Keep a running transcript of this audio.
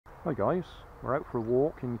Hi guys, we're out for a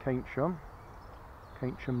walk in Keynsham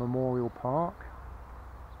Memorial Park,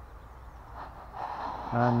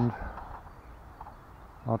 and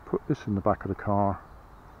I've put this in the back of the car.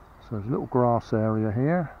 So there's a little grass area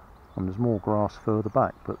here, and there's more grass further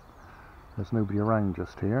back, but there's nobody around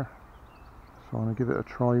just here. So I'm going to give it a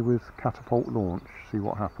try with catapult launch, see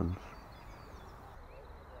what happens.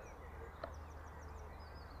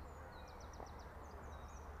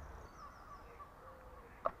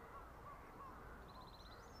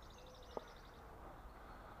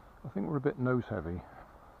 I think we're a bit nose heavy.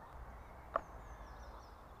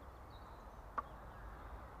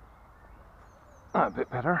 A bit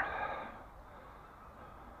better.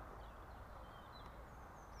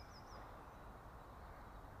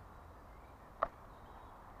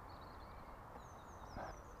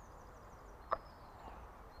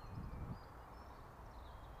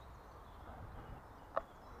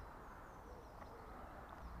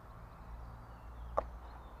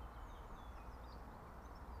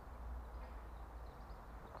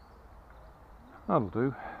 That'll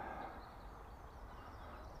do.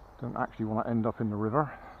 Don't actually want to end up in the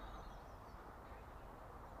river.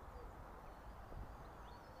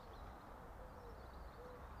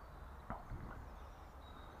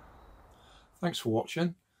 Thanks for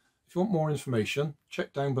watching. If you want more information,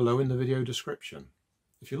 check down below in the video description.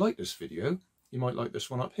 If you like this video, you might like this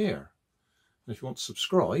one up here. And if you want to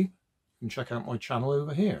subscribe, you can check out my channel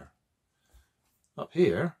over here. Up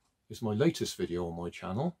here is my latest video on my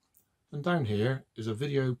channel, and down here is a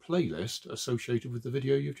video playlist associated with the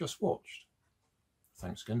video you've just watched.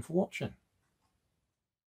 Thanks again for watching.